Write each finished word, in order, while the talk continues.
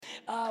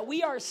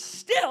We are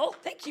still,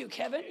 thank you,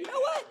 Kevin. You know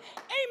what?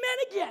 Amen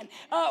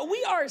again.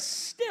 We are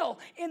still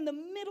in the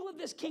middle of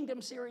this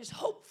kingdom series.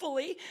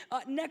 Hopefully,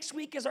 next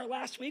week is our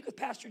last week with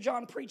Pastor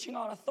John preaching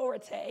on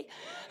authority.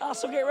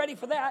 So get ready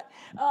for that.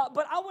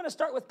 But I want to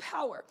start with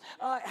power.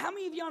 How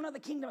many of y'all know the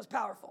kingdom is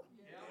powerful?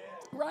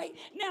 Right?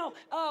 Now,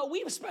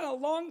 we've spent a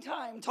long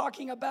time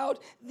talking about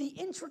the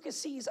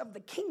intricacies of the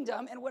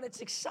kingdom, and what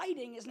it's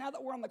exciting is now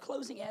that we're on the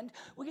closing end,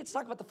 we get to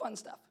talk about the fun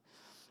stuff.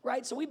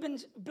 Right? So we've been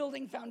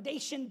building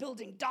foundation,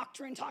 building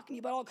doctrine, talking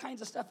about all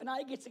kinds of stuff, and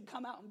I get to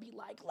come out and be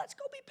like, let's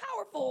go be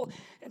powerful.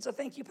 And so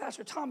thank you,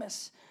 Pastor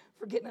Thomas,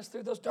 for getting us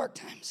through those dark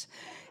times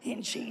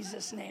in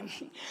Jesus' name.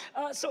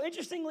 So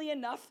interestingly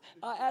enough,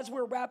 as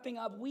we're wrapping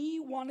up, we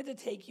wanted to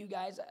take you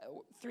guys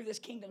through this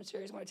kingdom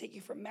series. I want to take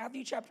you from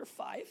Matthew chapter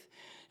 5,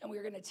 and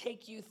we're going to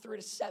take you through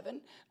to 7.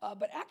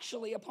 But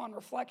actually, upon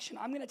reflection,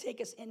 I'm going to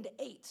take us into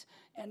 8.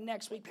 And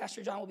next week,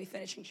 Pastor John will be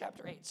finishing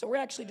chapter 8. So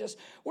we're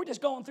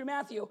just going through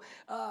Matthew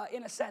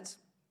in a sense.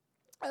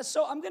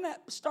 So I'm going to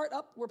start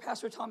up where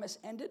Pastor Thomas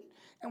ended,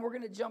 and we're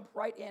going to jump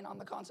right in on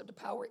the concept of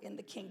power in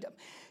the kingdom.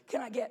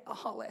 Can I get a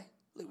hallelujah?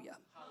 Hallelujah.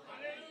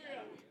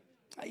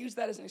 I use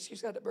that as an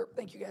excuse. I had to burp.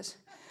 Thank you, guys.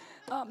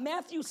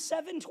 Matthew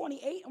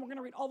 7:28, and we're going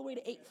to read all the way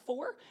to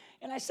 8:4.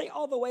 And I say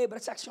all the way, but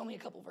it's actually only a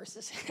couple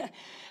verses.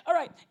 All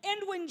right.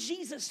 And when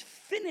Jesus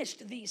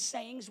finished these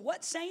sayings,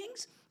 what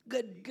sayings?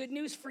 Good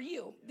news for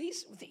you.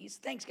 These,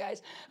 thanks,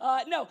 guys.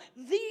 No,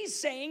 these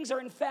sayings are,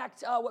 in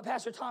fact, what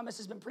Pastor Thomas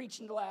has been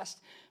preaching the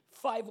last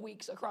 5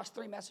 weeks across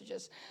 3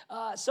 messages.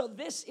 So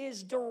this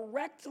is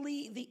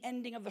directly the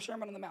ending of the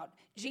Sermon on the Mount.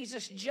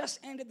 Jesus just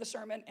ended the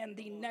sermon, and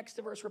the next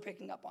verse we're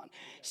picking up on.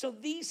 So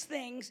these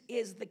things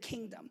is the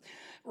kingdom.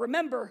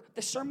 Remember,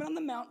 the Sermon on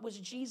the Mount was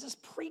Jesus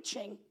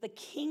preaching the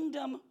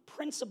kingdom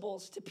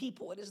principles to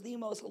people. It is the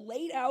most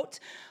laid out,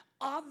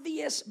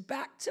 obvious,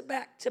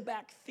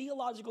 back-to-back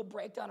theological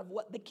breakdown of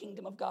what the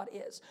kingdom of God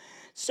is.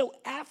 So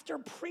after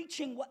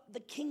preaching what the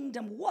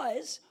kingdom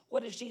was,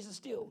 what does Jesus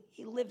do?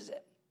 He lives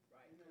it.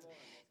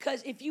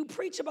 Because if you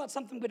preach about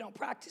something but don't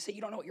practice it,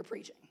 you don't know what you're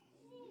preaching.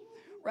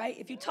 Right?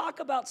 If you talk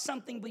about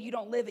something but you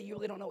don't live it, you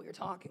really don't know what you're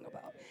talking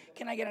about.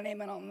 Can I get an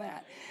amen on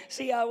that?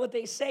 See, what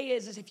they say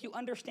is if you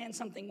understand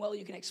something well,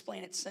 you can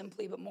explain it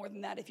simply. But more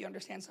than that, if you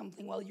understand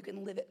something well, you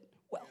can live it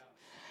well.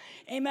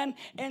 Amen.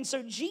 And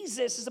so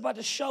Jesus is about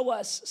to show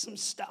us some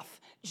stuff.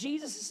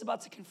 Jesus is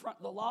about to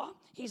confront the law.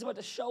 He's about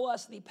to show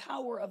us the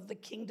power of the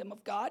kingdom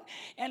of God.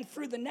 And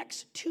through the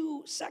next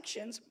 2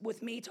 sections,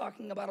 with me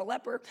talking about a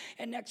leper,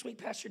 and next week,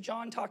 Pastor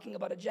John talking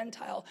about a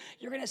Gentile,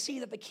 you're going to see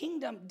that the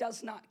kingdom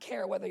does not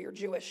care whether you're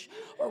Jewish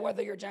or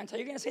whether you're Gentile.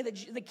 You're going to say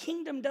that the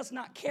kingdom does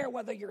not care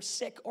whether you're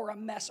sick or a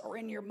mess or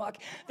in your muck.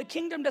 The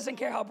kingdom doesn't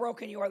care how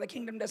broken you are. The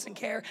kingdom doesn't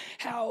care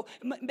how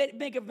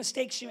big of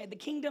mistakes you made. The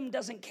kingdom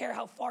doesn't care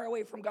how far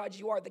away from God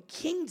you are. The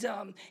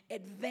kingdom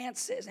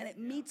advances, and it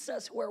meets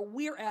us where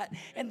we're at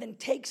and then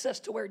takes us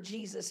to where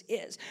Jesus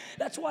is.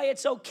 That's why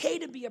it's okay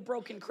to be a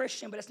broken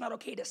Christian, but it's not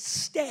okay to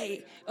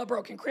stay a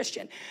broken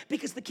Christian,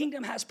 because the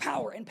kingdom has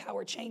power, and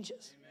power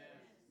changes.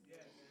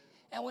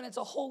 And when it's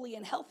a holy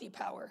and healthy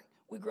power,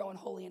 we grow in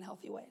holy and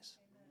healthy ways.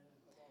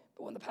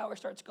 But when the power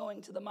starts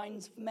going to the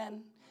minds of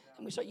men,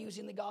 and we start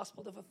using the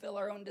gospel to fulfill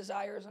our own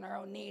desires and our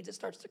own needs, it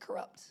starts to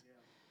corrupt.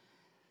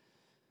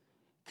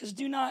 Because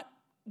do not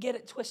get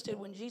it twisted.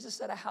 When Jesus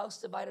said a house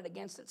divided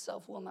against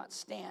itself will not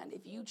stand,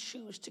 if you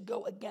choose to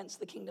go against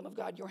the kingdom of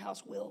God, your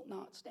house will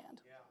not stand.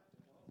 Yeah,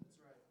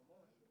 that's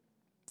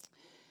right.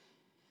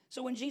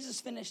 So when Jesus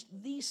finished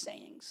these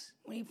sayings,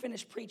 when he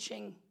finished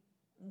preaching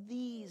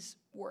these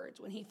words,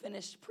 when he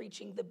finished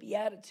preaching the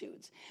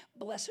Beatitudes,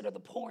 blessed are the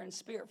poor in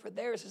spirit, for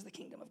theirs is the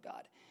kingdom of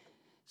God.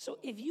 So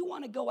if you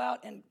want to go out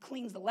and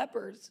cleanse the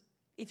lepers,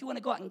 if you want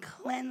to go out and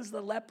cleanse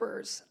the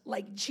lepers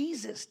like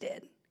Jesus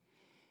did,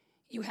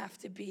 you have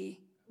to be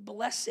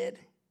blessed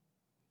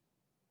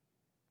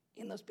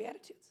in those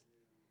Beatitudes.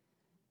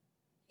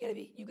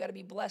 You got to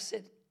be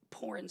blessed,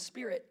 poor in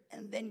spirit,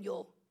 and then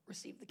you'll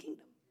receive the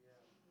kingdom.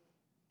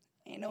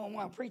 Ain't no one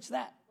want to preach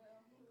that.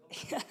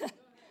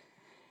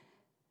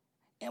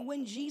 And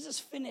when Jesus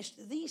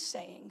finished these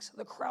sayings,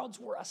 the crowds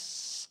were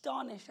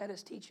astonished at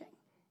his teaching.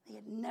 They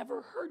had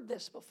never heard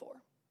this before.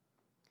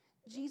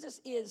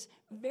 Jesus is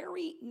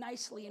very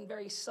nicely and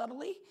very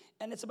subtly,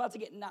 and it's about to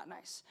get not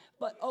nice,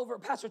 but over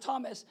Pastor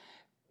Thomas,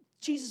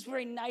 Jesus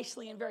very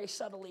nicely and very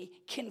subtly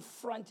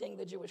confronting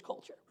the Jewish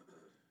culture.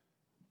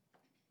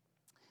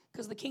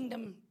 Because the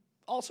kingdom,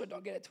 also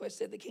don't get it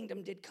twisted, the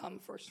kingdom did come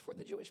first for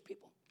the Jewish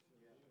people.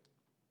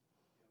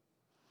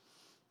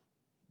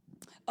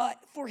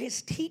 For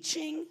his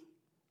teaching,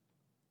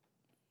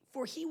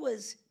 for he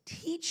was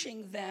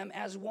teaching them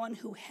as one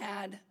who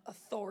had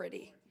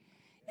authority,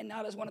 and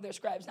not as one of their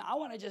scribes. Now, I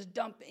want to just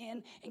dump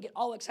in and get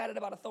all excited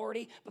about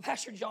authority, but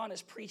Pastor John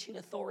is preaching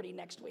authority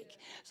next week.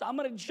 So I'm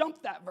going to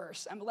jump that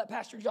verse. I'm going to let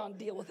Pastor John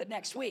deal with it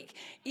next week,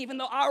 even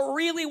though I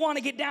really want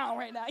to get down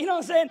right now. You know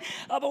what I'm saying?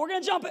 But we're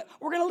going to jump it.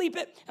 We're going to leap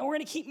it, and we're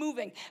going to keep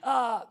moving.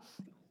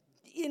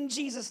 in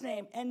Jesus'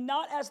 name, and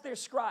not as their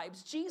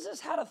scribes. Jesus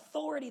had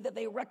authority that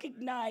they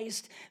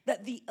recognized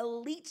that the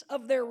elite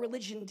of their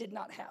religion did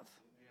not have.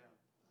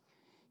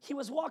 He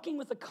was walking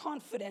with a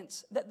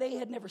confidence that they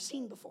had never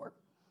seen before,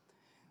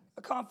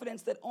 a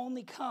confidence that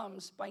only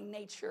comes by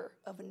nature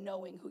of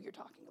knowing who you're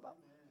talking about.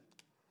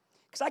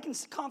 Because I can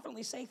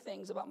confidently say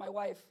things about my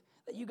wife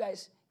that you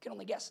guys can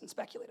only guess and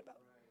speculate about,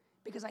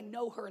 because I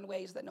know her in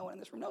ways that no one in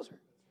this room knows her,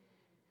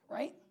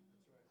 right?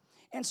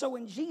 And so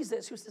when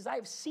Jesus, who says,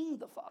 I've seen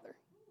the Father,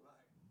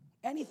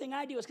 anything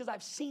I do is because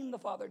I've seen the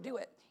Father do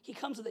it, he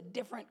comes with a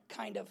different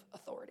kind of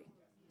authority.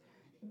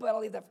 But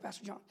I'll leave that for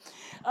Pastor John.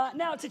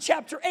 Now to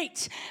chapter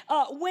 8.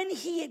 When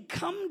he had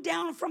come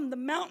down from the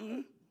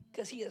mountain,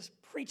 because he is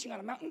preaching on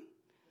a mountain,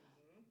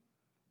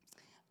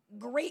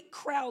 great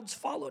crowds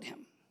followed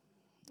him.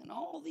 And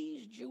all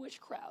these Jewish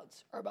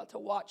crowds are about to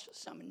watch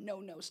some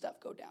no-no stuff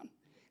go down.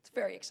 It's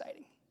very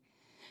exciting.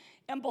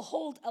 And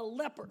behold, a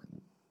leper,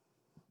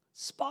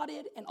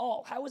 spotted and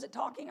all. How was it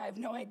talking? I have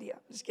no idea.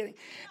 Just kidding.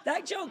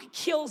 That joke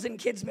kills in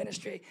kids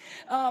ministry.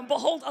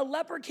 Behold, a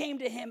leper came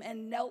to him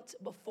and knelt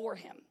before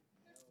him,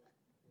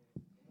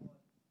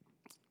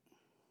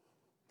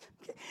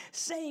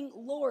 saying,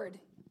 Lord,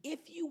 if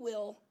you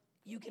will,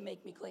 you can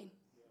make me clean.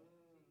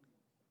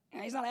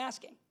 And he's not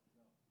asking.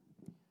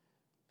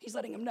 He's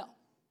letting him know.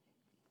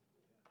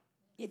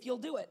 If you'll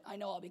do it, I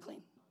know I'll be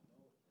clean.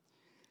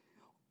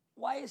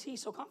 Why is he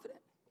so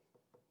confident?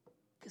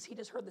 Because he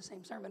just heard the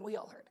same sermon we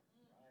all heard.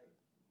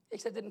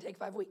 Except it didn't take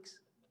 5 weeks.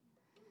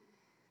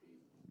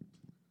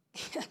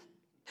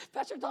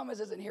 Pastor Thomas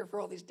isn't here for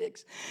all these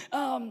digs.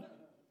 And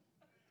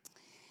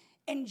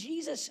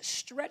Jesus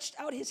stretched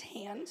out his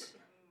hand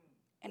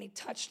and he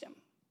touched him,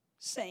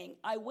 saying,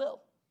 I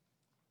will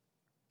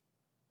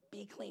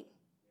be clean.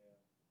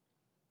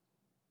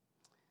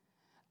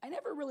 I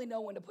never really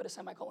know when to put a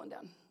semicolon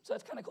down, so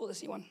it's kind of cool to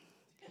see one.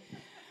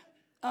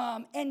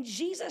 And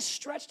Jesus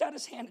stretched out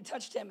his hand and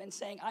touched him and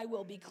saying, I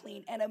will be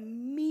clean. And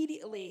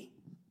immediately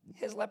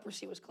his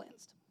leprosy was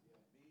cleansed.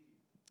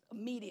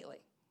 Immediately.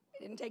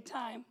 It didn't take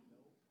time.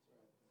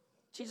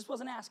 Jesus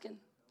wasn't asking.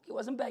 He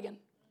wasn't begging.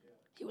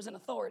 He was in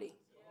authority.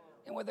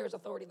 And where there's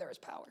authority, there is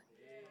power.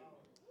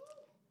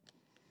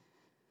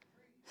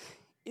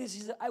 He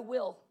said, I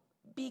will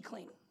be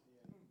clean.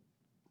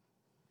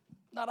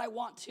 Not I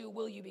want to,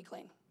 will you be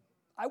clean?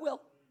 I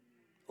will.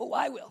 Oh,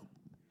 I will.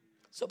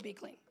 So be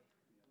clean.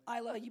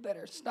 Isla, you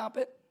better stop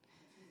it.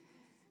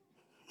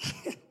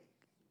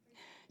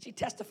 She's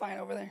testifying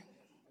over there.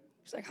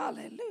 She's like,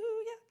 hallelujah.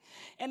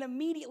 And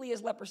immediately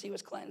his leprosy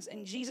was cleansed.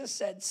 And Jesus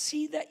said,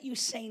 see that you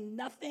say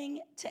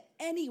nothing to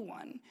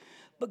anyone,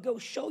 but go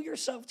show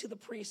yourself to the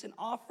priest and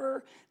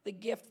offer the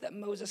gift that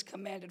Moses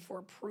commanded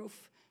for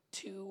proof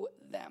to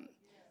them.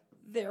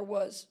 There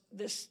was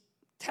this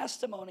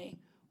testimony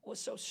was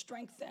so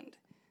strengthened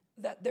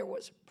that there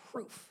was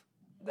proof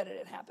that it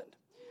had happened.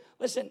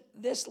 Listen,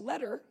 this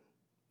letter,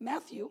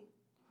 Matthew,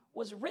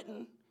 was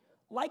written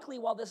likely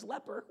while this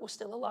leper was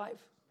still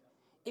alive.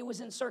 It was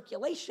in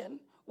circulation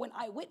when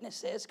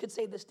eyewitnesses could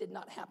say this did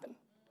not happen.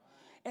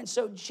 And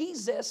so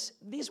Jesus,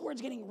 these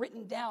words getting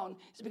written down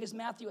is because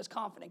Matthew is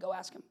confident. Go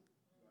ask him.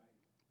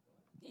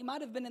 He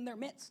might have been in their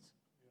midst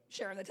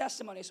sharing the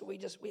testimony, so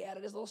we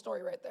added his little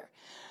story right there.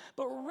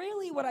 But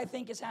really what I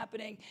think is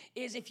happening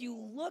is if you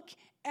look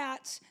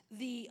at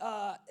the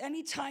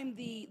anytime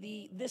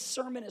this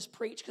sermon is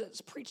preached, because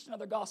it's preached in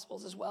other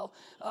gospels as well,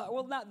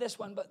 well, not this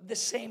one, but the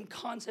same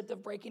concept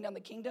of breaking down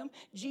the kingdom,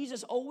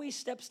 Jesus always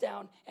steps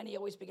down and he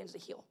always begins to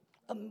heal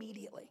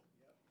immediately.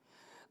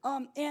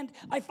 And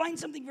I find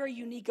something very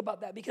unique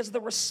about that because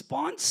the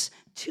response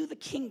to the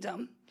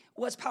kingdom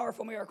was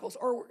powerful miracles,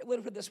 or let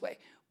me put it this way,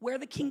 where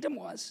the kingdom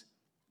was,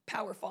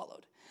 power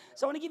followed.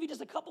 So I want to give you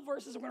just a couple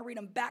verses. We're going to read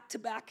them back to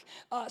back.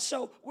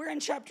 So we're in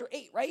chapter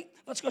 8, right?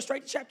 Let's go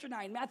straight to chapter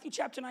 9. Matthew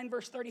chapter 9,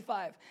 verse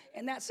 35.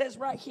 And that says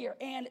right here,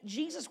 and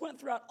Jesus went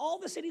throughout all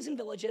the cities and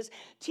villages,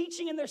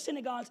 teaching in their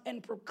synagogues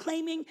and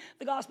proclaiming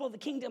the gospel of the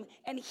kingdom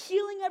and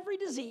healing every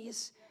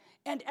disease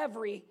and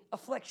every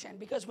affliction.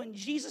 Because when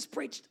Jesus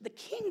preached the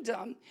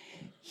kingdom,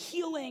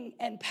 healing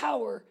and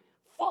power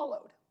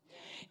followed.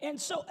 And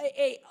so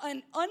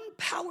an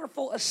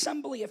unpowerful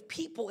assembly of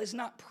people is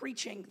not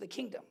preaching the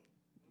kingdom.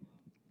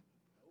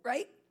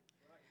 Right?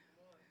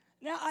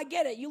 Now, I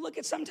get it. You look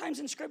at sometimes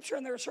in Scripture,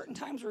 and there are certain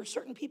times where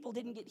certain people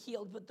didn't get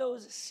healed, but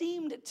those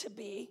seemed to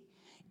be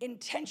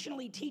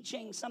intentionally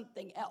teaching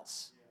something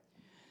else.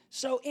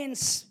 So in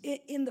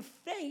the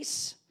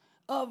face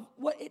of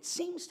what it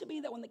seems to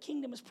be that when the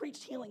kingdom is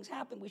preached, healings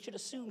happen, we should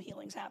assume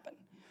healings happen.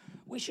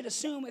 We should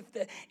assume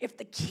if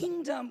the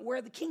kingdom,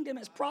 where the kingdom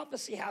is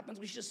prophecy happens,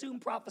 we should assume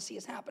prophecy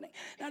is happening.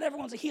 Not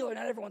everyone's a healer,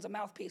 not everyone's a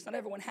mouthpiece, not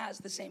everyone has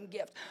the same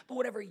gift. But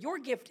whatever your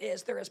gift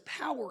is, there is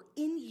power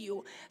in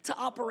you to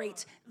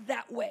operate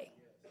that way.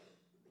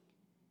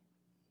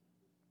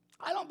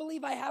 I don't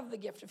believe I have the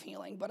gift of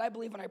healing, but I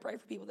believe when I pray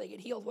for people, they get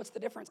healed. What's the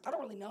difference? I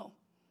don't really know.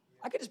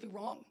 I could just be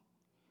wrong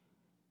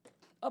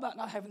about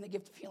not having the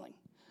gift of healing.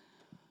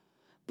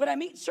 But I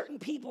meet certain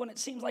people, and it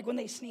seems like when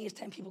they sneeze,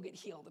 10 people get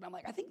healed. And I'm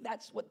like, I think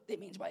that's what it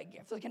means by a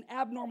gift. Like an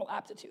abnormal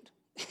aptitude.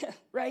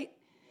 right?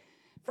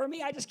 For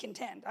me, I just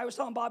contend. I was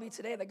telling Bobby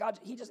today that God,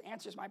 he just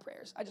answers my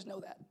prayers. I just know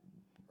that,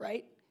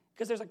 right?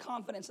 Because there's a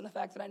confidence in the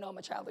fact that I know I'm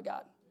a child of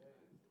God.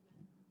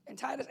 And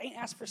Titus ain't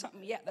asked for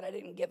something yet that I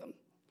didn't give him,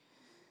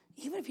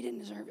 even if he didn't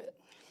deserve it.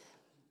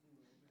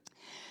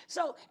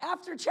 So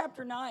after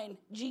chapter 9,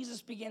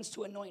 Jesus begins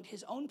to anoint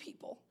his own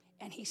people,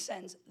 and he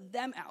sends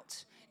them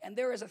out. And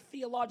there is a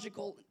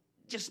theological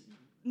just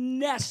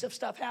nest of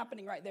stuff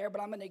happening right there, but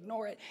I'm going to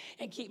ignore it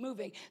and keep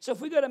moving. So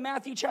if we go to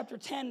Matthew chapter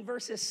 10,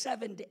 verses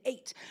 7 to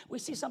 8, we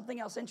see something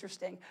else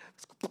interesting.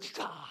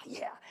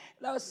 Yeah,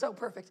 that was so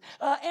perfect.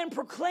 And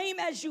proclaim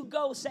as you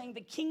go, saying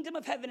the kingdom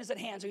of heaven is at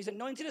hand. So he's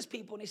anointed his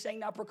people, and he's saying,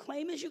 now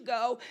proclaim as you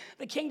go,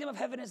 the kingdom of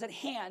heaven is at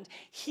hand.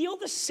 Heal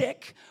the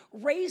sick,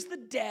 raise the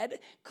dead,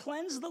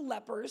 cleanse the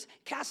lepers,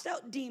 cast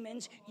out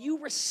demons. You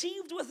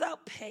received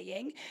without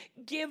paying,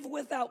 give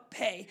without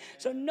pay.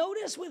 So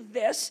notice with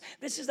this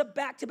is a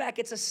back-to-back.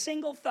 It's a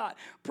single thought.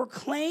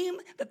 Proclaim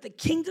that the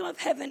kingdom of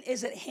heaven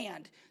is at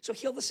hand. So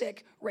heal the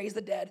sick, raise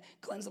the dead,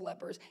 cleanse the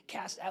lepers,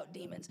 cast out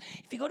demons.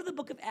 If you go to the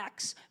book of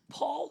Acts,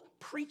 Paul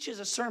preaches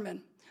a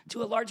sermon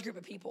to a large group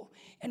of people,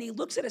 and he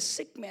looks at a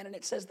sick man, and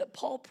it says that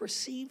Paul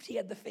perceived he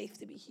had the faith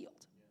to be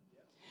healed.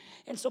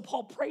 And so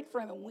Paul prayed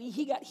for him, and when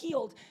he got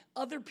healed,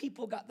 other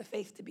people got the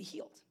faith to be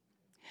healed.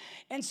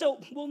 And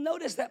so we'll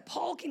notice that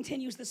Paul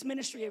continues this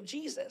ministry of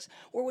Jesus,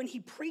 where when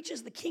he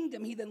preaches the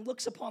kingdom, he then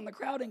looks upon the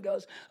crowd and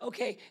goes,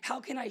 okay, how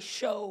can I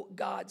show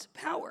God's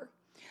power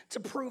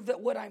to prove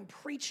that what I'm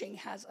preaching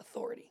has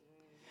authority?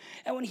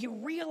 And when he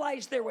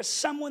realized there was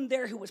someone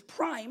there who was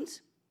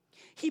primed,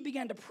 he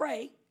began to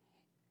pray,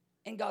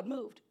 and God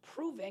moved,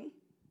 proving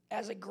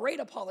as a great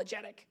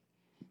apologetic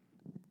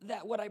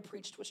that what I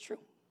preached was true.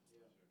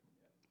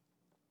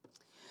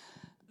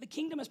 The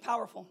kingdom is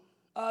powerful.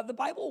 The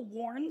Bible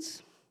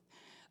warns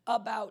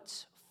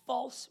about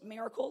false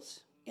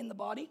miracles in the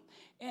body.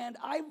 And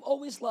I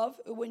always love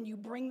when you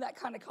bring that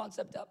kind of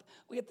concept up.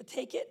 We have to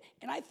take it,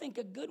 and I think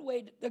a good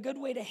way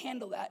to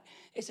handle that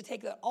is to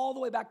take that all the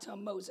way back to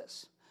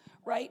Moses,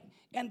 right?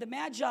 And the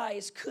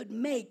Magi's could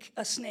make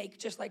a snake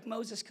just like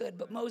Moses could,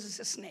 but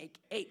Moses' snake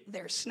ate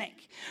their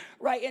snake,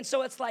 right? And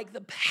so it's like the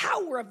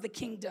power of the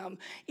kingdom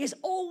is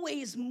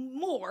always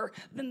more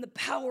than the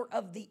power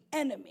of the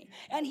enemy.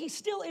 And he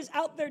still is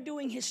out there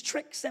doing his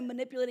tricks and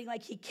manipulating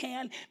like he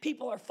can.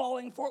 People are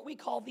falling for it. We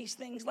call these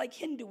things like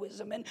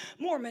Hinduism and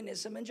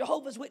Mormonism and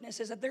Jehovah's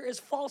Witnesses, that there is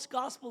false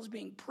gospels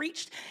being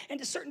preached. And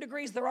to certain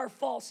degrees, there are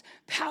false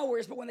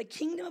powers. But when the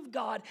kingdom of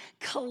God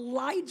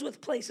collides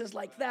with places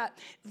like that,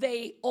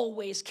 they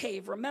always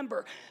cave.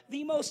 Remember,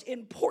 the most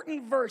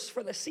important verse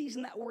for the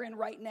season that we're in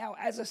right now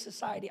as a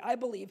society, I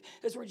believe,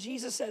 is where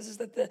Jesus says is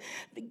that the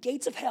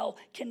gates of hell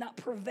cannot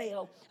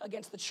prevail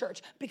against the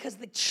church, because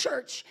the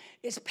church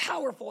is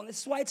powerful. And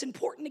this is why it's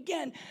important,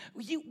 again,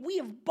 we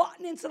have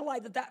bought into the lie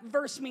that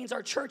verse means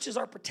our churches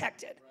are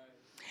protected.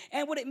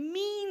 And what it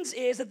means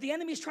is that the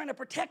enemy is trying to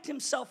protect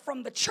himself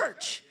from the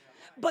church,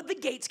 but the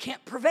gates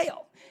can't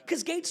prevail,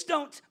 because gates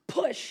don't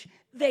push,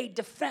 they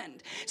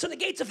defend. So the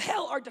gates of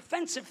hell are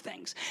defensive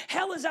things.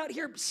 Hell is out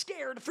here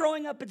scared,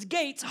 throwing up its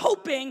gates,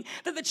 hoping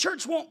that the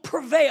church won't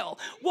prevail,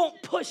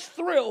 won't push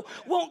through,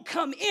 won't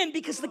come in,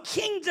 because the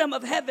kingdom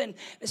of heaven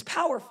is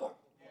powerful.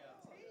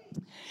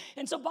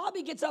 And so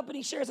Bobby gets up and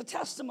he shares a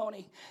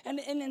testimony. And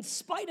in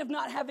spite of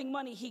not having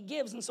money, he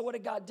gives. And so what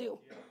did God do?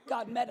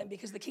 God met him,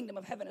 because the kingdom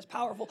of heaven is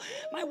powerful.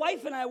 My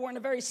wife and I were in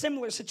a very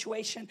similar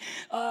situation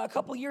a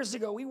couple years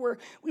ago. We were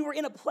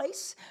in a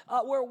place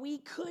where we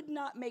could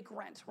not make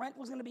rent. Rent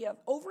was going to be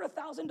over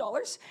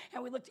 $1,000.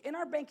 And we looked in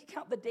our bank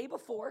account the day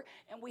before,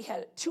 and we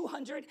had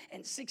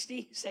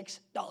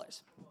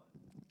 $266.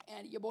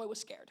 And your boy was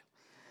scared.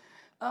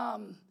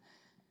 And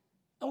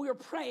we were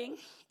praying,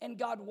 and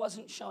God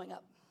wasn't showing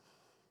up.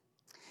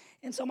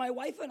 And so my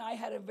wife and I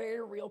had a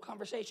very real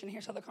conversation.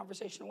 Here's how the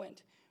conversation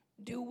went.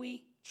 Do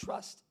we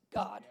trust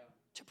God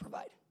to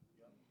provide?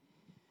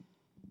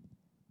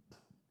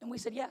 And we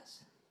said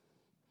yes.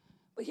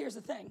 But here's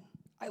the thing.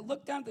 I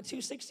looked down at the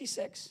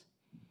 266,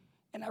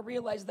 and I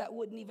realized that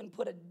wouldn't even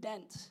put a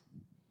dent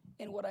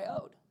in what I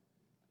owed.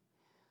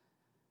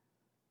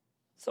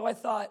 So I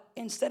thought,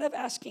 instead of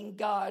asking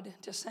God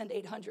to send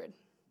 800,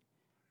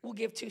 we'll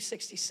give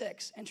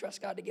 266 and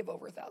trust God to give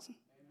over 1,000.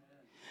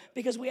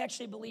 Because we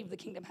actually believe the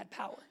kingdom had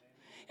power.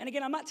 And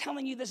again, I'm not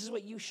telling you this is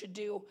what you should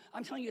do.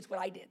 I'm telling you it's what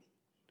I did,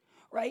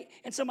 right?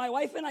 And so my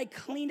wife and I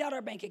cleaned out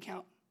our bank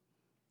account,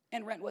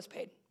 and rent was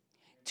paid.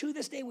 To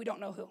this day, we don't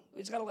know who.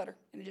 We just got a letter,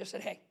 and it just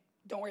said, hey,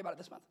 don't worry about it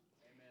this month.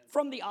 Amen.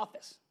 From the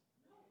office,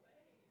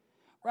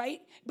 right?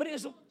 But it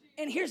was,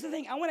 and here's the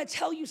thing. I want to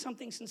tell you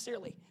something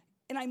sincerely,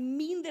 and I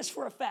mean this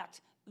for a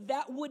fact.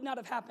 That would not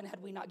have happened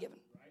had we not given.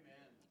 Amen.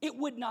 It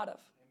would not have.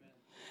 Amen.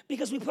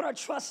 Because we put our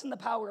trust in the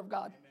power of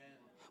God. Amen.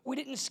 We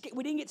didn't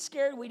get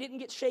scared. We didn't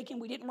get shaken.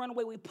 We didn't run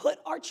away. We put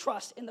our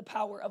trust in the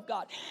power of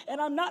God.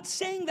 And I'm not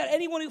saying that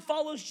anyone who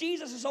follows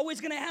Jesus is always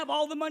going to have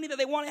all the money that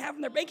they want to have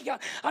in their bank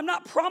account. I'm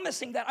not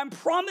promising that. I'm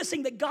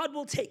promising that God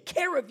will take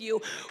care of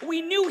you.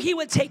 We knew he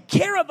would take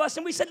care of us.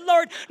 And we said,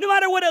 Lord, no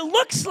matter what it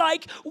looks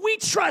like, we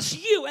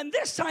trust you. And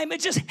this time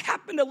it just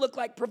happened to look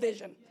like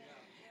provision.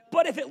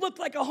 But if it looked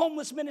like a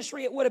homeless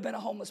ministry, it would have been a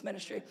homeless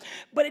ministry.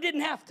 But it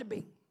didn't have to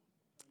be,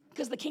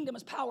 because the kingdom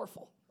is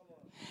powerful.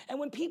 And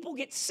when people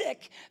get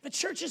sick, the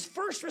church's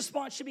first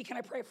response should be, can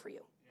I pray for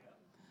you?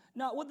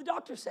 Not what the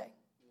doctor say.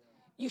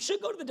 You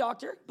should go to the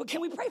doctor, but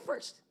can we pray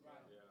first?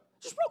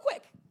 Just real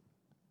quick.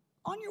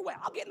 On your way.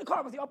 I'll get in the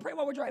car with you. I'll pray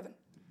while we're driving.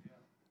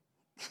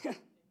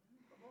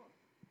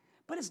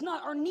 But it's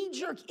not. Our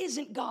knee-jerk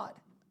isn't God.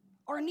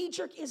 Our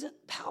knee-jerk isn't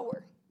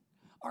power.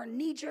 Our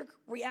knee-jerk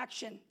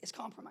reaction is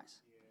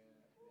compromise.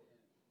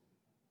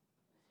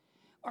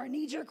 Our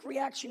knee-jerk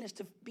reaction is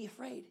to be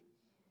afraid.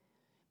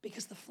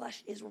 Because the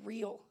flesh is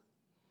real.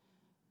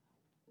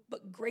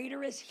 But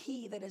greater is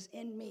he that is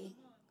in me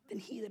than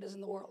he that is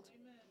in the world.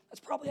 That's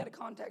probably out of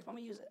context, but I'm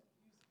going to use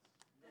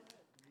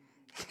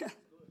it.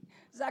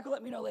 Zach will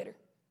let me know later.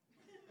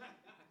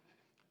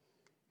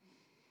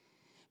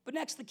 But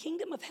next, the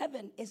kingdom of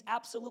heaven is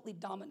absolutely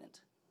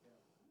dominant.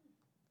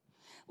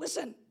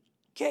 Listen,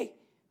 okay.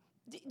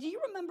 Do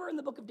you remember in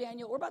the book of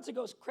Daniel, we're about to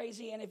go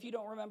crazy, and if you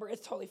don't remember,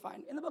 it's totally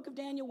fine. In the book of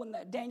Daniel, when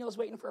Daniel is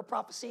waiting for a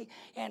prophecy,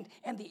 and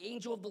the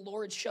angel of the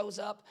Lord shows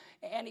up,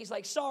 and he's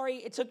like, sorry,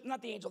 it took,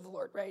 not the angel of the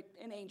Lord, right?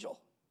 An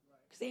angel.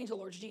 Because the angel of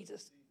the Lord is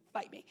Jesus.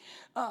 Fight me.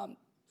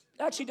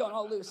 Actually, don't.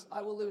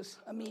 I will lose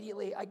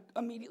immediately. I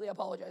immediately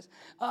apologize.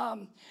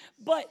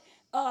 But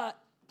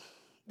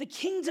the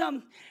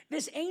kingdom,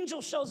 this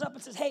angel shows up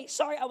and says, hey,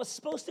 sorry, I was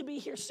supposed to be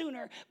here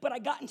sooner, but I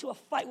got into a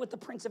fight with the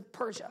prince of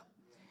Persia.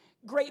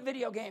 Great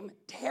video game,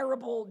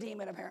 terrible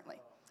demon apparently.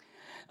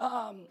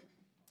 And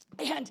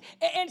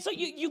so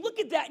you look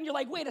at that and you're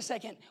like, wait a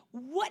second,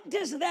 what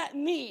does that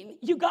mean?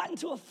 You got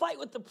into a fight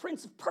with the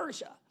prince of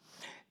Persia.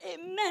 It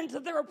meant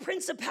that there were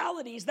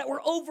principalities that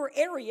were over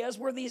areas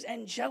where these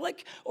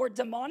angelic or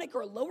demonic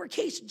or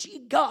lowercase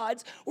g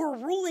gods were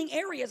ruling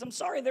areas. I'm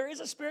sorry, there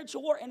is a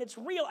spiritual war and it's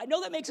real. I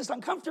know that makes us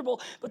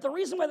uncomfortable, but the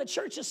reason why the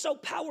church is so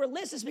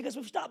powerless is because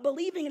we've stopped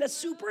believing in a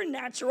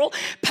supernatural,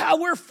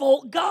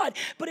 powerful God.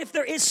 But if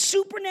there is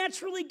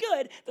supernaturally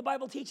good, the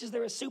Bible teaches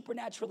there is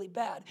supernaturally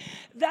bad.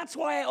 That's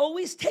why I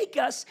always take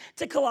us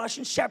to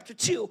Colossians chapter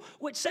 2,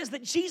 which says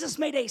that Jesus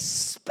made a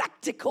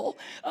spectacle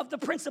of the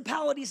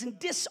principalities and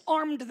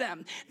disarmed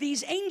them.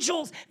 These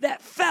angels that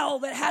fell,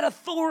 that had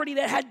authority,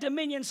 that had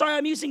dominion. Sorry,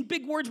 I'm using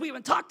big words we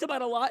haven't talked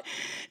about a lot.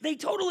 They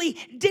totally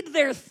did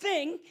their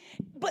thing,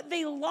 but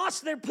they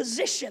lost their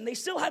position. They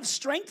still have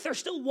strength. They're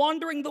still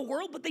wandering the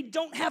world, but they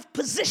don't have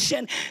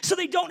position, so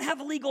they don't have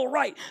legal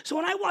right. So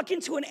when I walk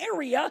into an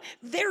area,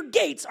 their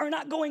gates are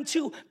not going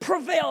to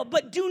prevail,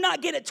 but do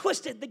not get it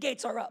twisted. The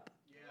gates are up.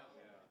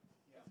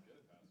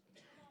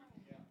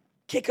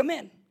 Kick them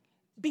in.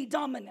 Be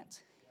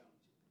dominant.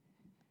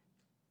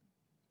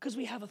 Because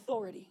we have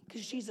authority,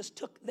 because Jesus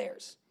took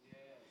theirs.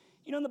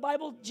 You know, in the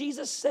Bible,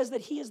 Jesus says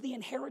that he is the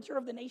inheritor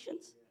of the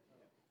nations.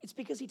 It's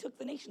because he took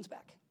the nations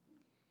back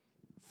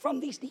from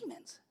these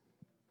demons.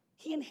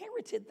 He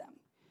inherited them.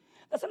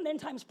 That's an end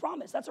times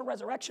promise. That's a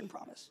resurrection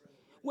promise.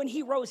 When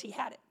he rose, he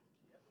had it.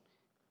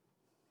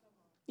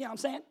 You know what I'm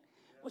saying?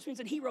 Which means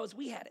that he rose,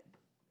 we had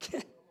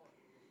it.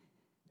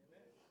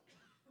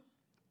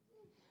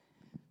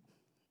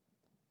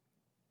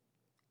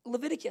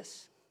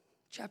 Leviticus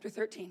chapter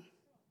 13.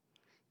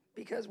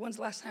 Because when's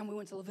the last time we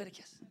went to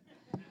Leviticus?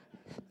 I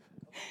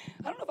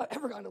don't know if I've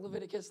ever gone to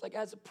Leviticus like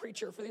as a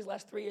preacher for these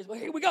last 3 years, but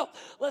here we go.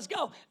 Let's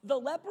go. The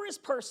leprous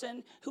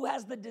person who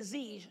has the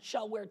disease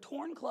shall wear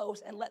torn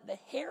clothes and let the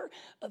hair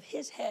of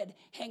his head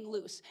hang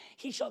loose.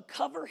 He shall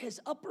cover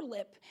his upper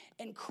lip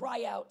and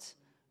cry out,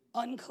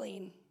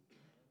 unclean,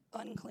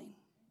 unclean.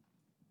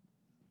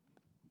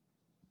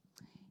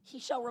 He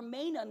shall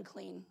remain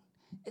unclean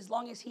as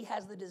long as he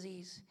has the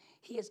disease.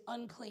 He is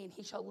unclean.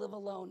 He shall live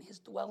alone. His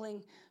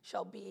dwelling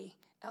shall be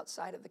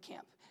outside of the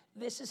camp.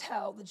 This is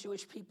how the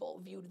Jewish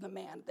people viewed the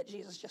man that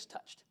Jesus just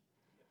touched.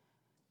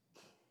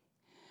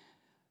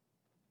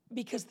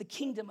 Because the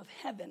kingdom of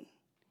heaven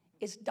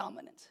is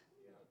dominant.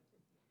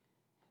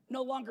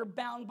 No longer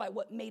bound by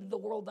what made the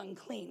world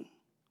unclean.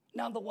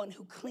 Now the one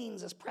who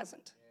cleans is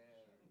present.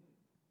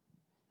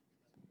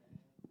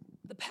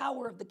 The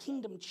power of the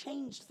kingdom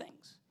changed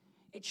things.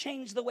 It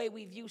changed the way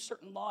we view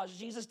certain laws.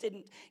 Jesus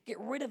didn't get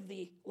rid of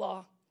the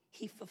law.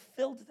 He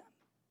fulfilled them.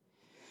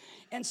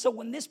 And so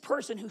when this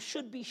person who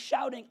should be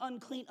shouting,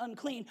 unclean,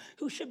 unclean,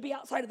 who should be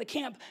outside of the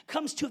camp,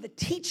 comes to the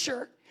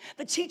teacher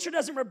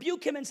doesn't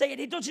rebuke him and say,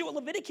 hey, don't you know what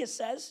Leviticus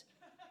says?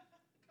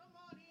 Come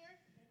on here.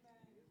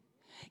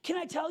 Can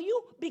I tell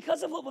you,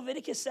 because of what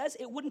Leviticus says,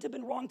 it wouldn't have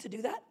been wrong to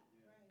do that?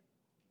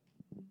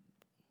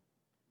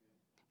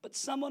 But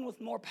someone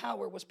with more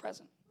power was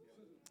present,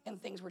 and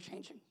things were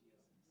changing.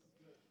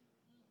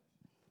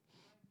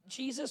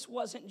 Jesus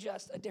wasn't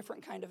just a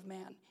different kind of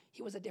man.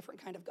 He was a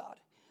different kind of God.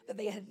 that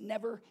they had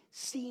never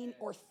seen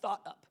or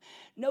thought of.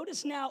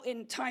 Notice now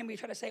in time we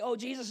try to say, oh,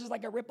 Jesus is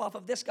like a ripoff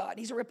of this God.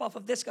 He's a ripoff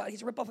of this God.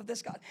 He's a ripoff of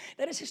this God.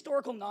 That is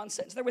historical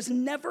nonsense. There was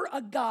never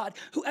a God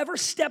who ever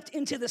stepped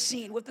into the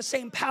scene with the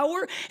same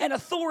power and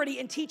authority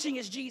and teaching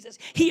as Jesus.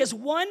 He is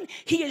one.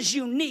 He is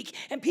unique.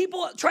 And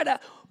people try to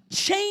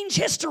change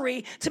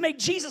history to make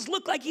Jesus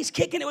look like he's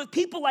kicking it with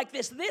people like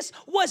this. This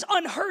was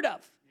unheard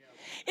of.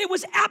 It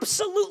was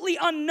absolutely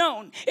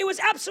unknown. It was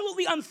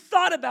absolutely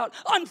unthought about,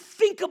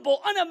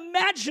 unthinkable,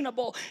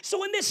 unimaginable. So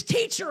when this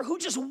teacher who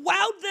just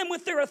wowed them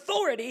with their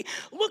authority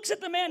looks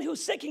at the man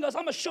who's sick and goes,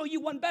 I'm going to show you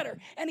one better.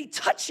 And he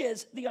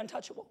touches the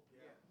untouchable.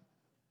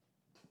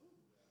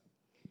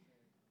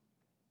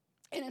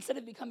 And instead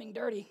of becoming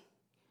dirty,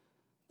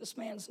 this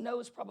man's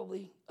nose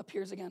probably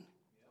appears again.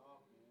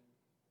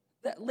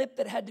 That lip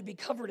that had to be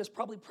covered is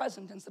probably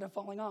present instead of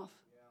falling off.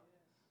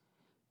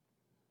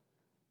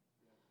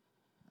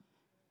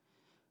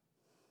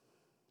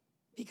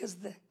 Because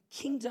the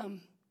kingdom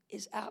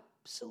is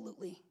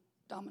absolutely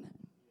dominant.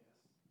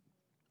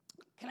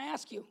 Can I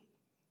ask you,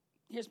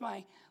 let's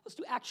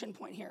do action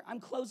point here. I'm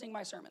closing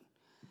my sermon.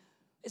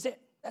 Is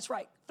it? That's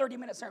right,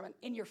 30-minute sermon.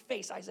 In your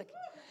face, Isaac.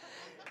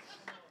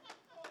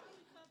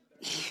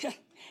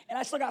 And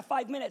I still got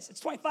 5 minutes. It's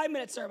a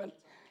 25-minute sermon.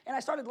 And I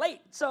started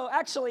late. So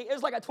actually, it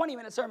was like a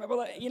 20-minute sermon.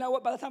 But you know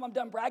what? By the time I'm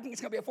done bragging, it's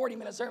going to be a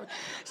 40-minute sermon.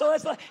 So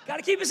let's got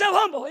to keep yourself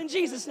humble in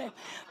Jesus' name.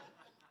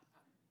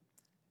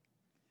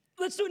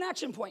 Let's do an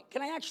action point.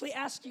 Can I actually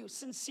ask you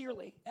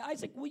sincerely?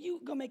 Isaac, will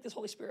you go make this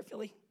Holy Spirit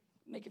Philly?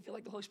 Make it feel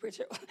like the Holy Spirit's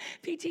here.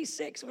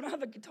 PT6, we don't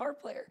have a guitar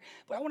player,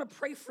 but I want to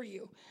pray for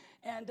you.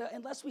 And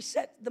unless we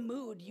set the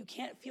mood, you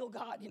can't feel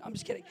God. I'm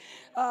just kidding.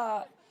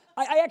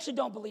 I actually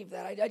don't believe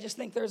that. I just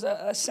think there's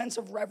a sense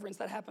of reverence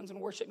that happens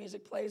when worship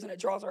music plays, and it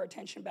draws our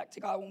attention back to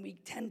God when we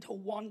tend to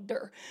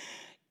wander.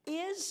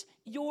 Is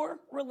your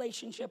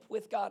relationship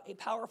with God a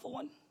powerful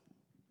one?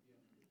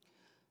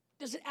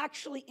 Does it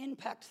actually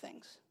impact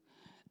things?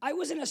 I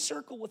was in a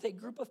circle with a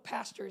group of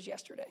pastors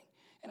yesterday,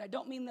 and I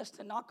don't mean this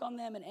to knock on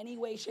them in any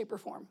way, shape, or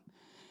form.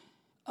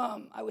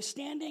 I was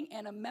standing,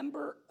 and a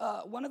member,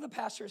 one of the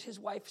pastors, his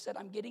wife said,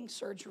 I'm getting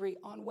surgery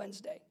on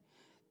Wednesday.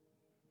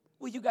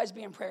 Will you guys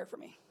be in prayer for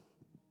me?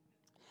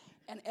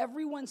 And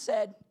everyone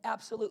said,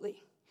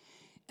 absolutely.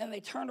 And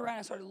they turned around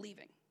and started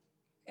leaving.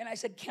 And I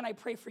said, can I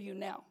pray for you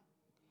now?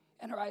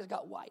 And her eyes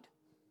got wide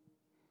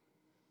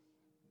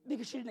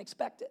because she didn't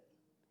expect it.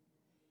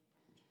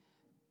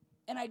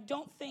 And I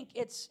don't think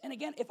and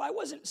again, if I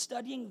wasn't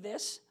studying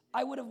this,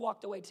 I would have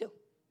walked away too.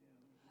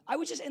 I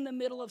was just in the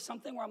middle of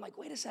something where I'm like,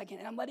 wait a second,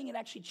 and I'm letting it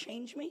actually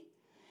change me.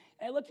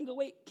 And I looked and go,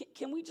 wait,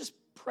 can we just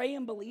pray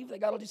and believe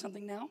that God will do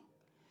something now?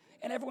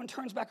 And everyone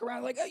turns back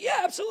around like, oh, yeah,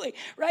 absolutely,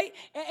 right?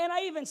 And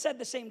I even said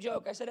the same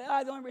joke. I said,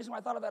 the only reason why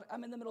I thought of that,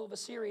 I'm in the middle of a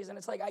series, and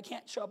it's like I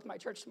can't show up to my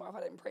church tomorrow if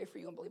I didn't pray for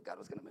you and believe God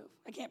was going to move.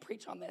 I can't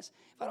preach on this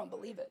if I don't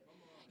believe it.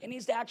 It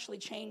needs to actually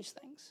change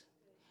things.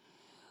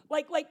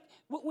 Like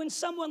when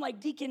someone like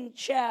Deacon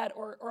Chad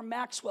or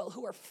Maxwell,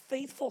 who are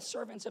faithful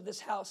servants of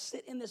this house,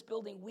 sit in this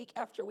building week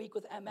after week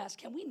with MS,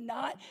 can we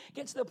not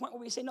get to the point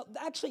where we say, no,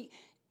 actually,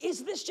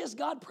 is this just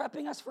God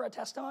prepping us for a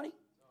testimony?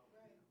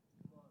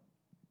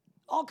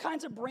 All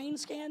kinds of brain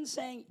scans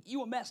saying,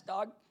 you a mess,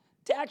 dog,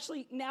 to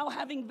actually now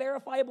having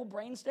verifiable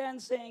brain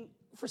scans saying,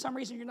 for some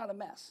reason, you're not a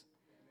mess.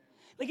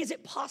 Like, is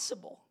it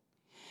possible?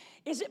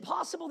 Is it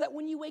possible that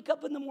when you wake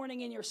up in the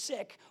morning and you're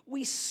sick,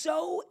 we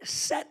so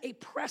set a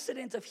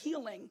precedent of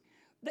healing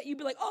that you'd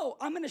be like, oh,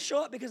 I'm going to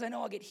show up because I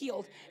know I'll get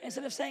healed,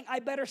 instead of saying, I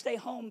better stay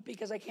home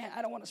because I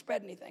don't want to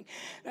spread anything.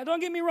 Now, don't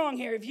get me wrong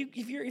here.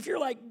 If you're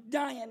like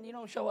dying, you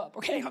don't show up,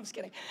 okay? I'm just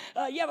kidding.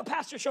 You have a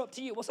pastor show up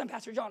to you. We'll send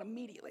Pastor John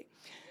immediately.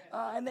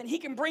 And then he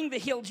can bring the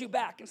healed you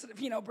back instead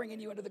of, bringing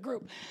you into the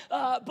group.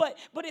 But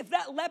if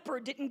that leper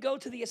didn't go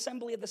to the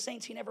assembly of the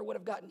saints, he never would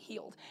have gotten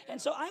healed.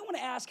 And so I want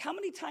to ask, how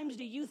many times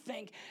do you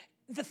think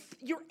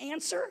your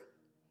answer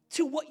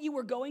to what you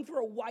were going through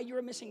or why you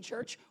were missing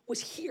church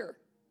was here?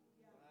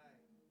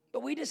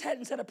 But we just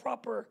hadn't set a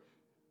proper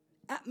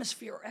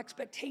atmosphere or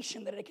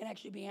expectation that it can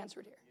actually be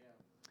answered here.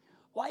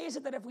 Why is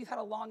it that if we've had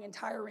a long and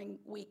tiring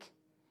week,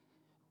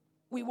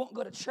 we won't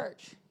go to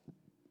church?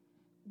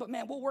 But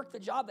man, we'll work the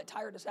job that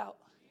tired us out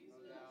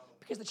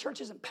because the church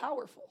isn't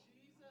powerful.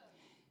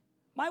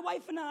 My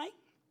wife and I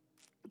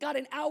got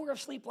an hour of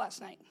sleep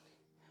last night.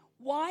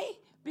 Why?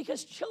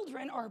 Because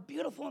children are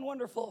beautiful and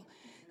wonderful,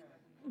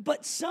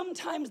 but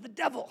sometimes the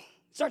devil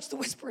starts to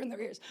whisper in their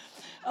ears.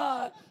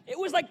 It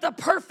was like the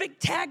perfect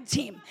tag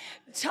team.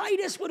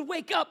 Titus would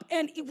wake up,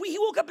 and he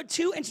woke up at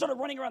 2 and started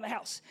running around the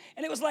house.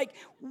 And it was like,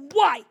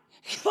 why?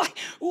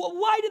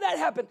 Why did that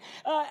happen?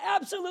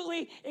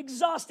 Absolutely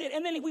exhausted.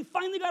 And then we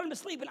finally got him to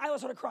sleep, and Isla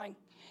started crying.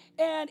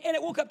 And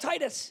it woke up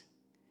Titus.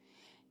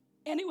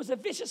 And it was a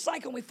vicious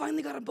cycle, and we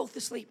finally got them both to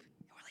sleep.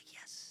 And we're like,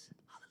 yes,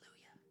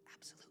 hallelujah,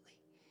 absolutely.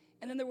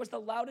 And then there was the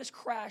loudest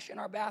crash in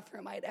our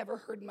bathroom I had ever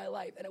heard in my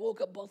life. And it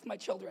woke up both my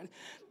children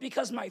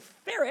because my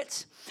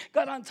ferret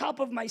got on top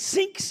of my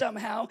sink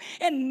somehow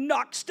and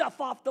knocked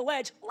stuff off the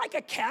ledge like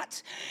a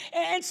cat.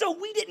 And so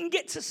we didn't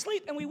get to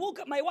sleep. And we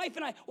woke up, my wife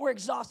and I were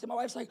exhausted. My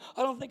wife's like,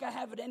 I don't think I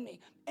have it in me.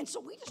 And so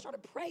we just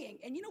started praying.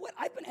 And you know what?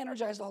 I've been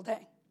energized all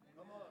day.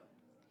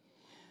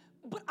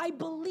 But I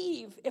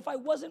believe if I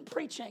wasn't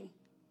preaching,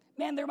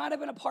 man, there might have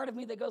been a part of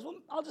me that goes, well,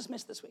 I'll just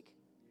miss this week.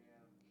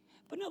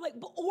 But no,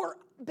 or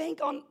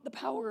bank on the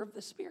power of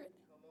the Spirit.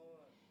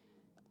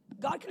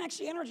 God can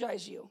actually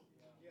energize you.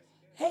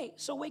 Hey,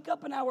 so wake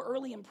up an hour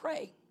early and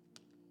pray.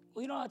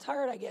 Well, you know how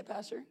tired I get,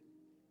 Pastor.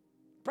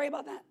 Pray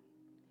about that.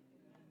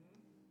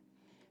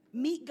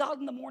 Meet God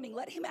in the morning.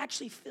 Let him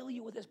actually fill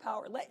you with his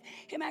power. Let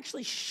him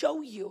actually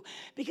show you.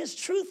 Because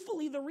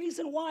truthfully, the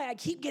reason why I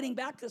keep getting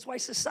back to this, why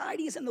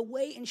society is in the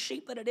way and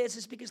shape that it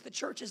is because the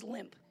church is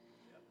limp.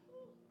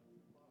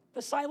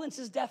 The silence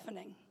is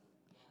deafening.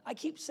 I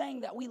keep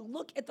saying that. We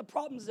look at the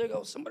problems and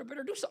go, somebody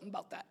better do something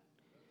about that.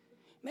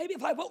 Maybe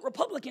if I vote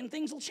Republican,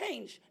 things will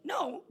change.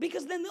 No,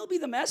 because then they'll be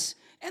the mess,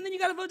 and then you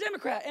got to vote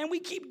Democrat. And we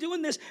keep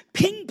doing this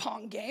ping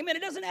pong game, and it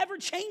doesn't ever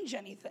change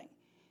anything.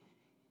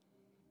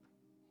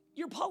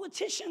 Your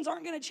politicians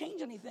aren't going to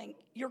change anything.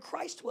 Your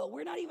Christ will.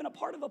 We're not even a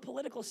part of a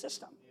political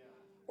system.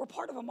 We're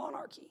part of a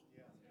monarchy.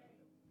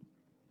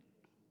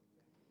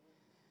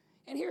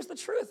 And here's the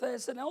truth.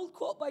 It's an old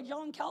quote by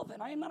John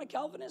Calvin. I am not a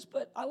Calvinist,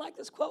 but I like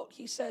this quote.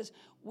 He says,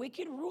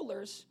 wicked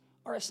rulers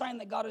are a sign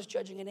that God is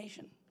judging a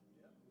nation.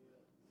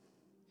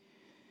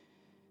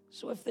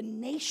 So if the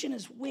nation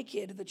is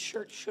wicked, the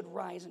church should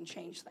rise and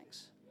change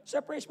things.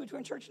 Separation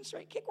between church and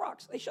state. Kick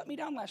rocks. They shut me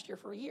down last year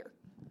for a year.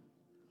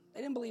 They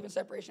didn't believe in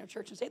separation of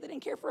church and state. They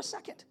didn't care for a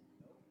second.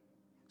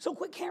 So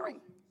quit caring.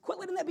 Quit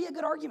letting that be a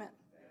good argument.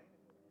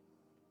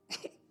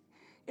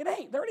 It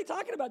ain't. They're already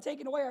talking about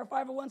taking away our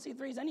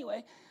 501c3s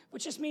anyway,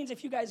 which just means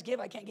if you guys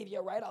give, I can't give you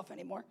a write-off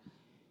anymore.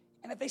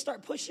 And if they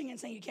start pushing and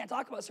saying you can't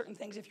talk about certain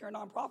things if you're a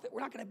nonprofit, we're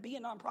not going to be a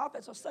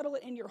nonprofit. So settle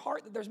it in your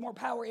heart that there's more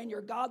power in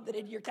your God than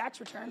in your tax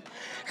return,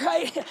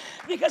 right?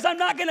 Because I'm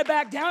not going to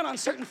back down on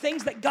certain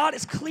things that God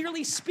is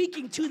clearly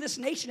speaking to this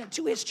nation and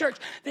to his church.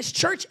 This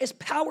church is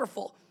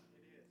powerful.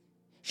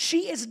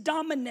 She is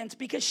dominant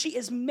because she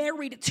is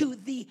married to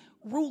the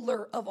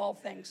ruler of all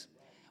things.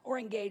 Or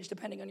engaged,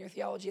 depending on your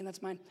theology, and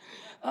that's mine.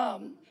 I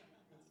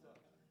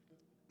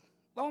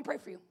want to pray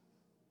for you.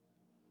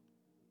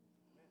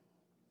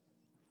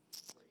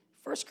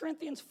 1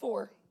 Corinthians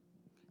 4,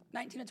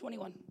 19 to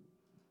 21.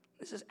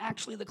 This is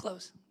actually the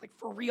close. Like,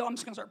 for real, I'm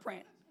just going to start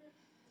praying.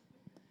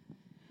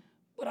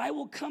 But I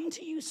will come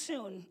to you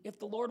soon, if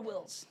the Lord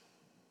wills.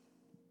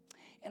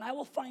 And I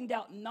will find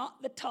out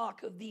not the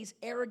talk of these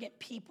arrogant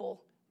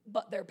people,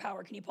 but their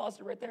power. Can you pause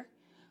it right there?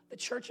 The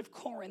church of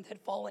Corinth had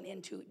fallen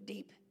into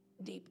deep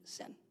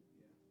sin.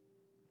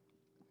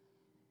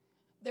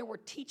 There were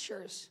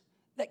teachers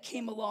that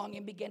came along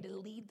and began to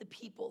lead the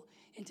people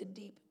into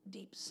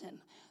deep sin.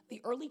 The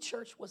early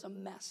church was a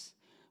mess.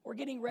 We're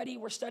getting ready.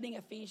 We're studying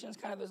Ephesians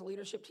kind of as a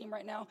leadership team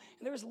right now.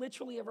 And there was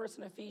literally a verse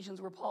in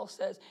Ephesians where Paul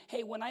says,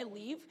 hey, when I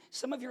leave,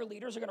 some of your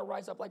leaders are going to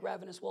rise up like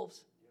ravenous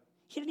wolves.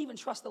 He didn't even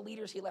trust the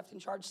leaders he left in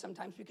charge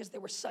sometimes because they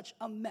were such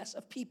a mess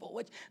of people,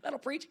 which that'll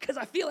preach because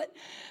I feel it.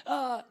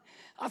 I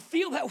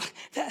feel that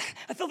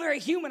I feel very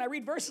human. I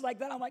read verses like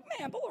that. I'm like,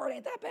 man, the Lord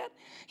ain't that bad.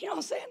 You know what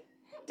I'm saying?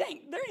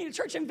 Dang, there ain't a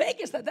church in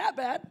Vegas that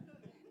bad.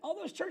 All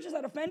those churches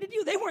that offended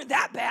you, they weren't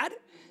that bad.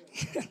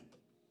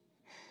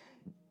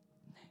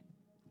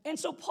 And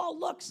so Paul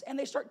looks and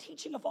they start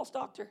teaching a false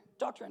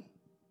doctrine.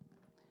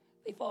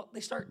 They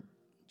start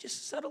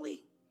just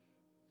subtly,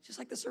 just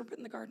like the serpent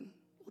in the garden.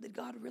 Well, did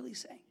God really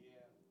say?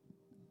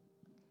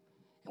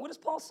 And what does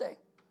Paul say?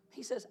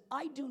 He says,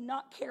 I do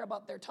not care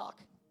about their talk.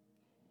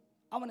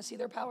 I want to see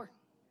their power.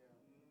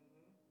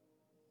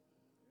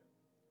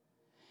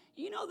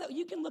 You know that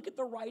you can look at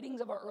the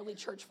writings of our early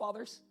church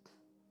fathers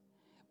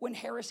when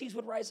heresies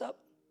would rise up,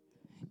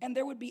 and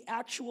there would be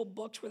actual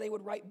books where they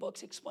would write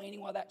books explaining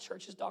why that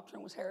church's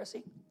doctrine was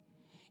heresy.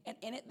 And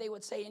in it, they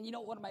would say, and you know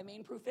what one of my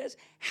main proof is?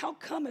 How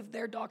come if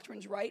their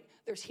doctrine's right,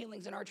 there's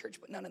healings in our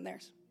church, but none in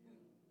theirs?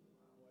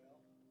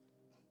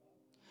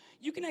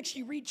 You can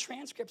actually read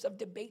transcripts of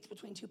debates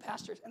between two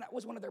pastors, and that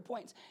was one of their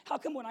points. How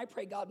come when I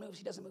pray God moves,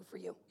 he doesn't move for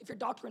you? If your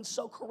doctrine's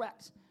so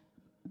correct,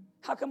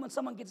 how come when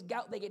someone gets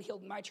gout, they get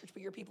healed in my church,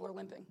 but your people are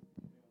limping?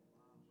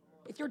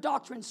 If your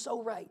doctrine's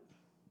so right.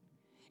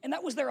 And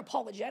that was their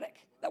apologetic.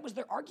 That was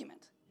their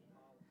argument.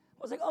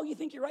 I was like, oh, you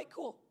think you're right?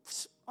 Cool.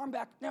 Arm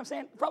back. You know what I'm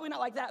saying? Probably not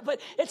like that, but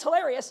it's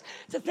hilarious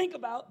to think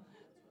about.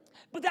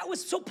 But that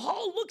was, so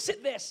Paul looks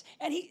at this,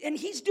 and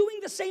he's doing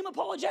the same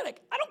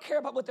apologetic. I don't care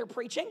about what they're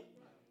preaching.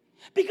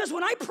 Because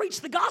when I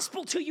preach the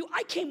gospel to you,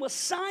 I came with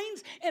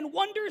signs and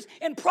wonders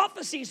and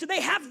prophecies. Do they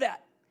have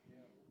that?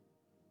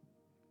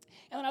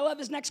 And then I love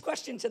his next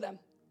question to them.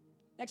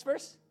 Next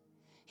verse.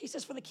 He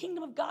says, for the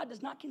kingdom of God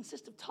does not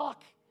consist of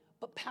talk,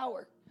 but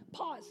power.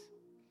 Pause.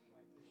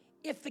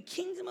 If the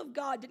kingdom of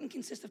God didn't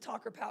consist of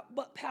talk or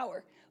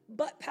power,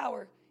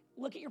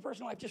 look at your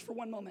personal life just for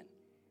one moment.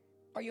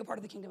 Are you a part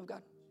of the kingdom of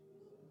God?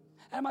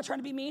 And I'm not trying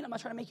to be mean. I'm not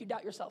trying to make you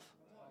doubt yourself.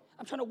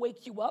 I'm trying to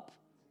wake you up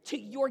to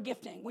your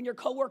gifting. When your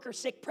coworker's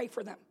sick, pray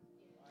for them.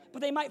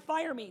 But they might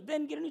fire me.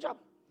 Then get a new job.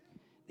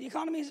 The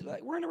economy is,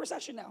 we're in a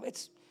recession now.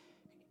 It's,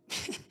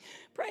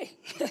 pray.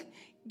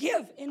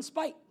 Give in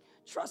spite.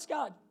 Trust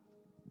God.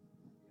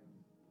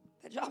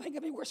 That job ain't going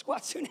to be worth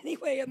squat soon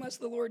anyway unless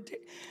the Lord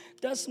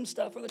does some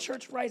stuff or the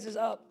church rises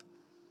up.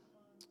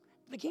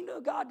 The kingdom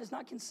of God does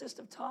not consist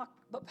of talk,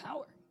 but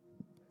power.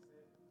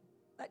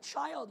 That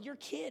child, your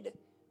kid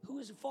who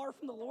is far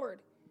from the Lord,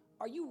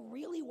 are you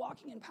really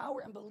walking in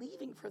power and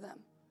believing for them?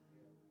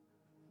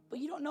 But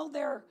you don't know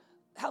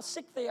how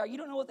sick they are. You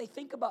don't know what they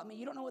think about me.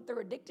 You don't know what they're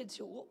addicted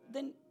to. Well,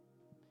 then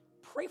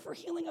pray for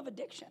healing of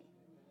addiction.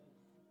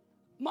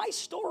 My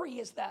story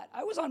is that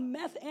I was on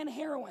meth and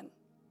heroin,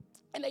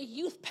 and a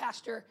youth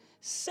pastor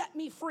set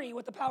me free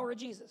with the power of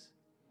Jesus.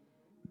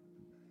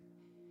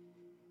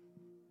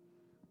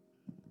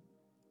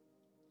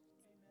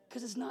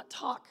 Because it's not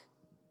talk.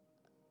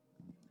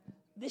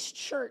 This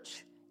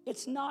church,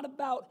 it's not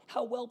about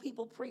how well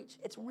people preach.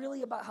 It's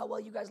really about how well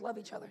you guys love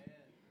each other.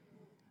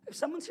 If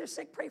someone's here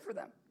sick, pray for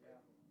them.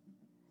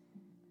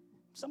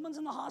 If someone's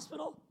in the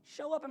hospital,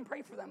 show up and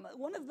pray for them.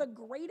 One of the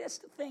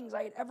greatest things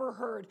I had ever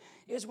heard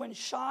is when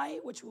Shai,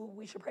 which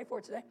we should pray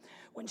for today,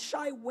 when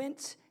Shai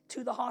went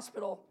to the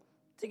hospital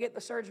to get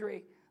the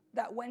surgery,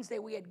 that Wednesday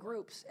we had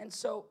groups. And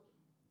so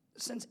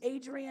since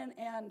Adrian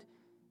and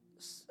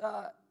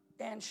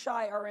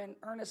Shai are in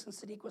Ernest and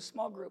Sadiq's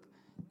small group,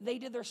 they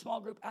did their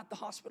small group at the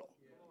hospital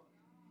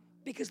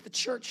because the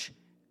church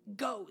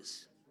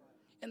goes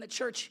and the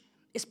church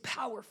is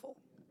powerful.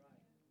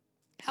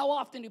 How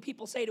often do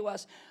people say to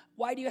us,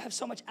 why do you have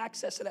so much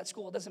access to that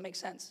school? It doesn't make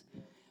sense.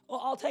 Well,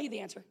 I'll tell you the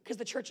answer, because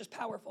the church is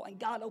powerful and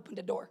God opened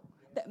a door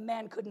that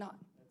man could not.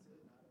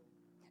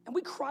 And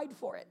we cried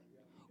for it.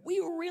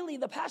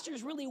 The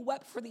pastors really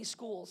wept for these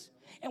schools.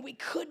 And we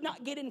could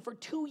not get in for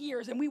 2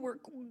 years. And we were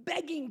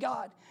begging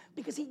God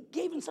because he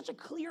gave him such a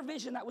clear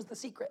vision. That was the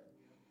secret.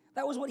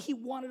 That was what he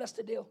wanted us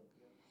to do.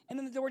 And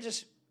then the door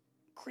just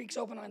creaks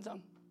open on its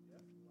own.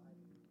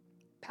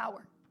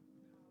 Power.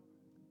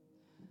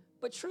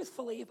 But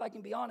truthfully, if I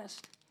can be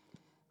honest,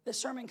 this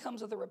sermon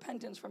comes with a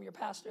repentance from your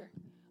pastor.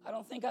 I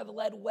don't think I've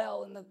led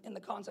well in the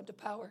concept of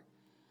power.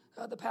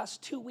 The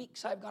past 2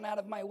 weeks, I've gone out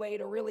of my way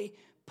to really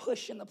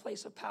push in the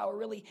place of power,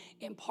 really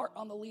impart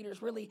on the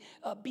leaders, really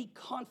be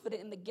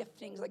confident in the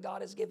giftings that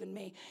God has given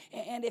me.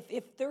 And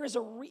if there is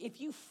if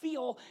you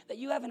feel that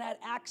you haven't had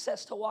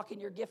access to walk in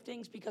your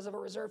giftings because of a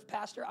reserved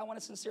pastor, I want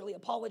to sincerely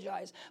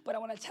apologize. But I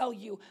want to tell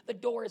you the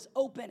door is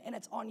open and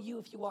it's on you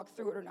if you walk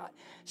through it or not.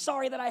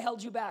 Sorry that I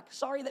held you back.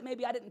 Sorry that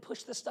maybe I didn't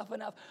push this stuff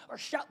enough or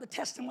shout the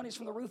testimonies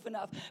from the roof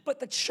enough. But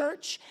the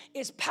church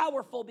is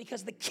powerful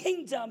because the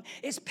kingdom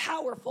is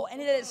powerful,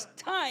 and it is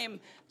time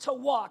to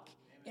walk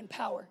in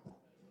power.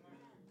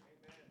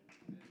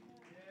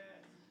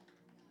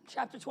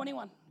 Chapter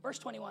 21, verse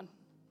 21.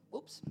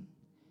 Whoops.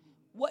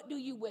 What do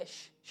you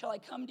wish? Shall I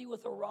come to you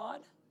with a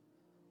rod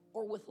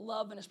or with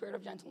love and a spirit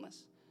of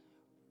gentleness?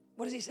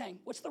 What is he saying?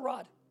 What's the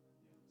rod?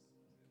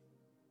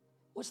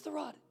 What's the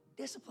rod?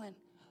 Discipline.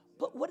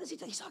 But what is he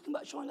He's talking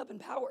about showing up in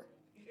power.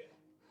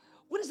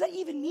 What does that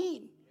even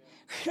mean?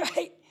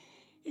 Right?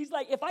 He's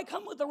like, if I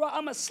come with the rod,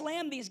 I'm going to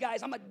slam these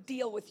guys. I'm going to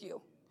deal with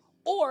you.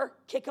 Or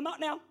kick them out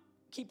now.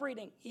 Keep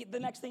reading. The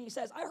next thing he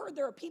says, I heard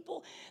there are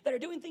people that are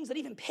doing things that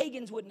even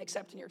pagans wouldn't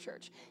accept in your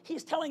church.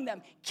 He's telling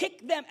them,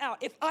 kick them out.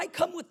 If I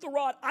come with the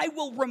rod, I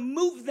will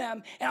remove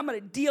them, and I'm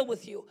going to deal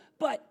with you.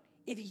 But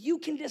if you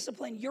can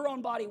discipline your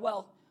own body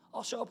well,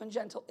 I'll show up in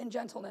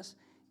gentleness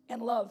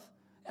and love,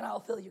 and I'll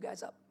fill you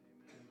guys up.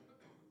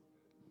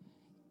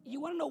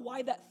 You want to know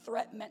why that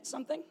threat meant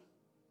something?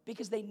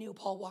 Because they knew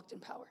Paul walked in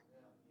power.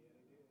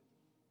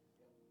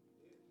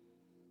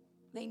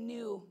 They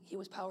knew he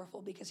was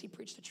powerful because he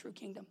preached the true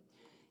kingdom.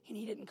 And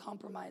he didn't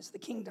compromise the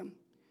kingdom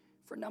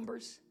for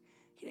numbers.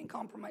 He didn't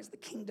compromise the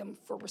kingdom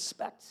for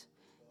respect.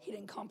 He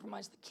didn't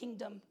compromise the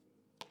kingdom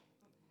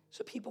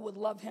so people would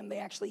love him. They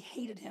actually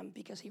hated him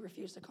because he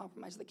refused to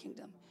compromise the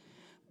kingdom.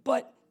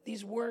 But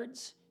these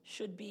words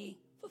should be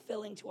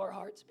fulfilling to our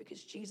hearts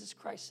because Jesus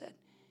Christ said,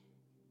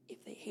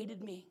 if they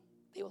hated me,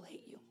 they will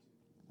hate you.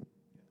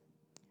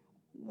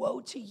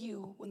 Woe to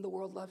you when the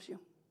world loves you.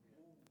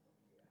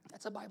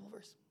 That's a Bible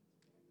verse.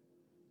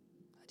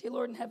 Dear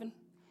Lord in heaven,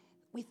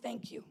 we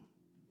thank you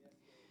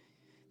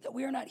that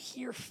we are not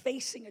here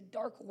facing a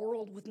dark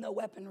world with no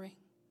weaponry.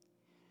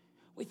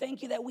 We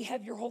thank you that we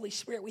have your Holy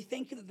Spirit. We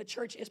thank you that the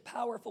church is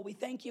powerful. We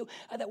thank you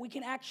that we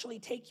can actually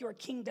take your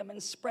kingdom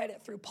and spread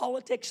it through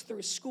politics,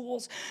 through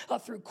schools,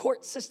 through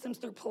court systems,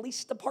 through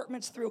police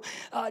departments, through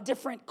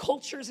different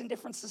cultures and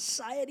different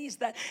societies,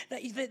 that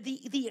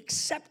the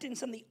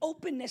acceptance and the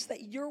openness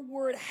that your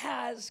word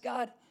has,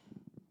 God,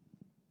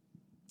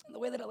 and the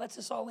way that it lets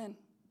us all in.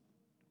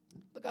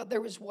 But God,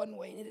 there is one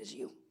way, and it is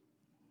you.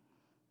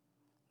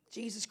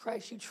 Jesus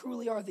Christ, you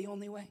truly are the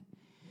only way.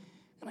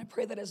 And I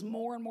pray that as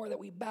more and more that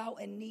we bow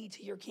and knee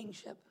to your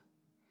kingship,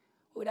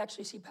 we would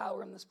actually see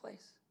power in this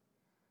place.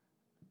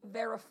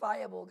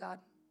 Verifiable, God.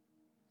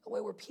 A way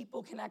where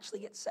people can actually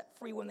get set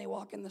free when they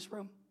walk in this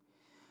room.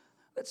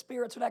 that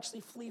spirits would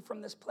actually flee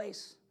from this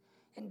place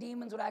and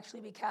demons would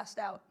actually be cast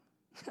out.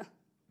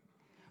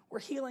 Where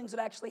healings would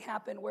actually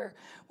happen, where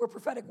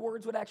prophetic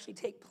words would actually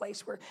take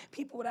place, where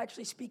people would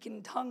actually speak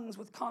in tongues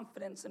with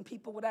confidence, and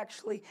people would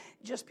actually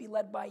just be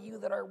led by you,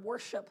 that our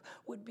worship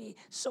would be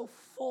so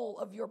full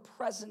of your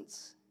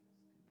presence.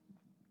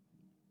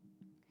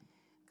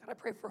 God, I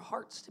pray for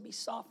hearts to be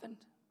softened.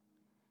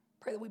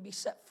 Pray that we'd be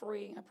set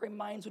free. I pray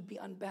minds would be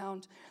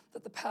unbound,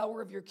 that the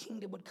power of your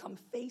kingdom would come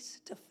face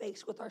to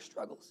face with our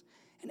struggles,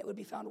 and it would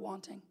be found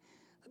wanting,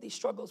 that these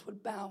struggles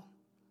would bow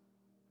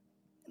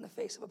in the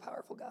face of a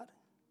powerful God.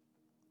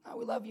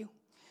 We love you.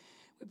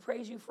 We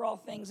praise you for all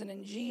things. And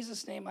in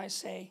Jesus' name I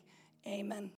say, amen.